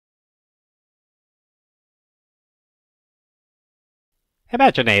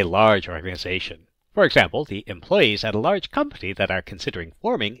Imagine a large organization. For example, the employees at a large company that are considering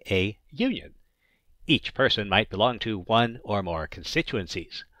forming a union. Each person might belong to one or more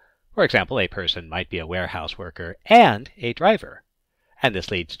constituencies. For example, a person might be a warehouse worker and a driver. And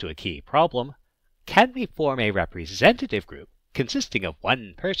this leads to a key problem. Can we form a representative group consisting of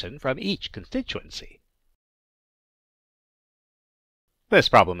one person from each constituency? This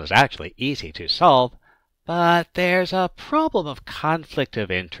problem is actually easy to solve, but there's a problem of conflict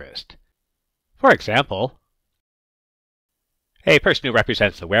of interest. For example, a person who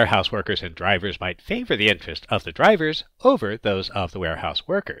represents the warehouse workers and drivers might favor the interest of the drivers over those of the warehouse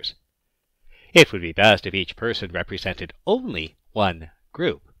workers. It would be best if each person represented only one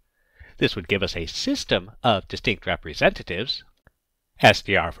group. This would give us a system of distinct representatives,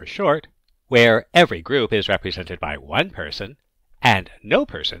 SDR for short, where every group is represented by one person, and no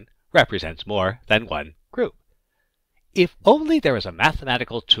person represents more than one group. If only there was a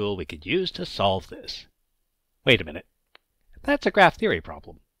mathematical tool we could use to solve this. Wait a minute. That's a graph theory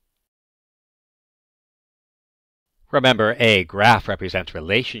problem. Remember, a graph represents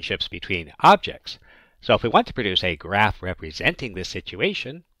relationships between objects. So if we want to produce a graph representing this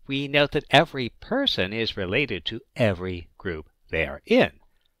situation, we note that every person is related to every group they are in.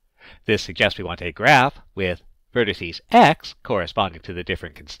 This suggests we want a graph with vertices x corresponding to the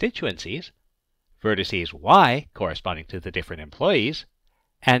different constituencies, vertices y corresponding to the different employees,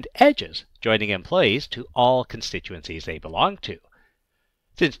 and edges joining employees to all constituencies they belong to.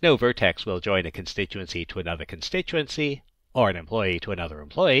 Since no vertex will join a constituency to another constituency, or an employee to another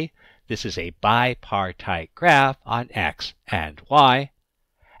employee, this is a bipartite graph on x and y,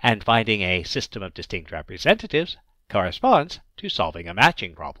 and finding a system of distinct representatives corresponds to solving a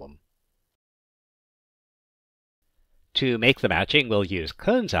matching problem. To make the matching, we'll use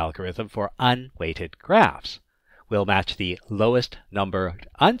Kuhn's algorithm for unweighted graphs. We'll match the lowest numbered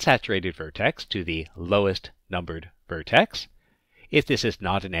unsaturated vertex to the lowest numbered vertex. If this is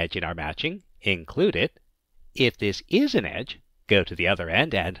not an edge in our matching, include it. If this is an edge, go to the other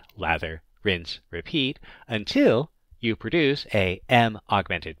end and lather, rinse, repeat until you produce a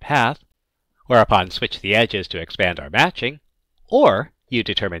m-augmented path, whereupon switch the edges to expand our matching, or you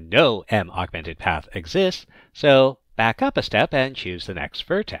determine no m-augmented path exists, so back up a step and choose the next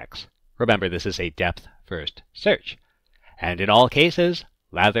vertex. Remember, this is a depth-first search. And in all cases,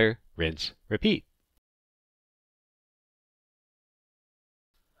 lather, rinse, repeat.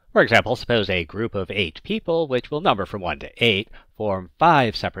 For example, suppose a group of 8 people, which will number from 1 to 8, form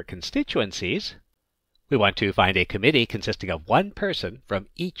 5 separate constituencies. We want to find a committee consisting of one person from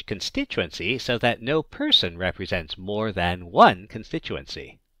each constituency so that no person represents more than one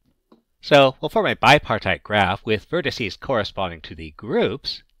constituency. So we'll form a bipartite graph with vertices corresponding to the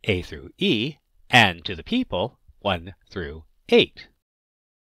groups, A through E, and to the people, 1 through 8.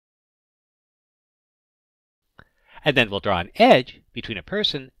 And then we'll draw an edge between a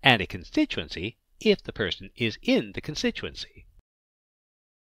person and a constituency if the person is in the constituency.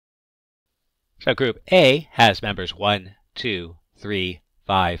 So group A has members 1, 2, 3,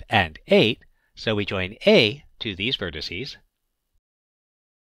 5, and 8, so we join A to these vertices.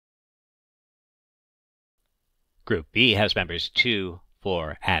 Group B has members 2,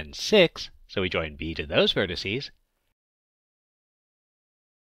 4, and 6, so we join B to those vertices.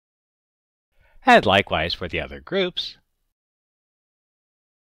 And likewise for the other groups,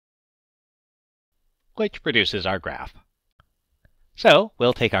 which produces our graph. So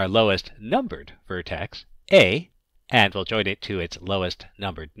we'll take our lowest numbered vertex, A, and we'll join it to its lowest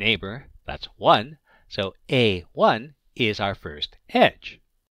numbered neighbor, that's 1, so A1 is our first edge.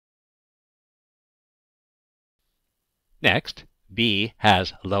 Next, B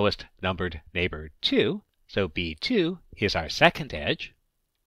has lowest numbered neighbor 2, so B2 is our second edge.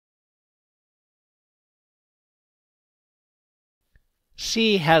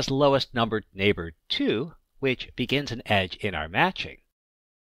 C has lowest numbered neighbor 2, which begins an edge in our matching.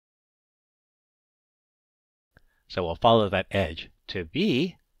 So we'll follow that edge to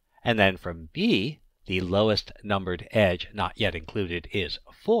B, and then from B, the lowest numbered edge not yet included is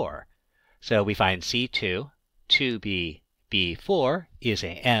 4. So we find C2, 2B, B4 is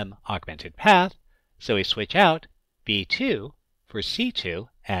a m-augmented path, so we switch out B2 for C2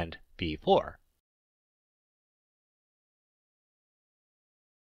 and B4.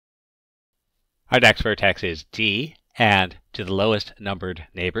 Our next vertex is D, and to the lowest numbered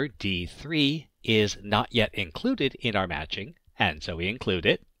neighbor, D3, is not yet included in our matching, and so we include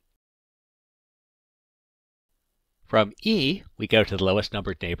it. From E, we go to the lowest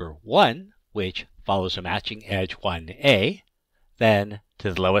numbered neighbor 1, which follows a matching edge 1A, then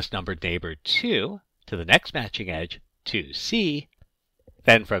to the lowest numbered neighbor 2, to the next matching edge 2C,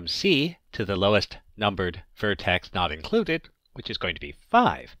 Then from C to the lowest numbered vertex not included, which is going to be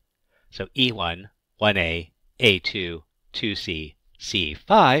 5. So E1, 1A, A2, 2C,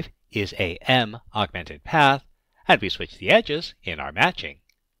 C5 is a M augmented path, and we switch the edges in our matching.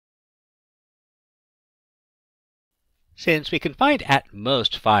 Since we can find at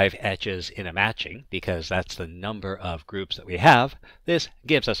most 5 edges in a matching, because that's the number of groups that we have, this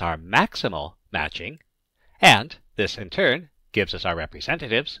gives us our maximal matching, and this in turn gives us our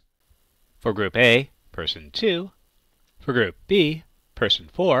representatives. For group A, person 2, for group B, person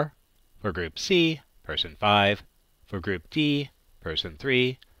 4, for group C, person 5, for group D, person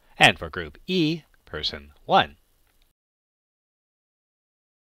 3, and for group E, person 1.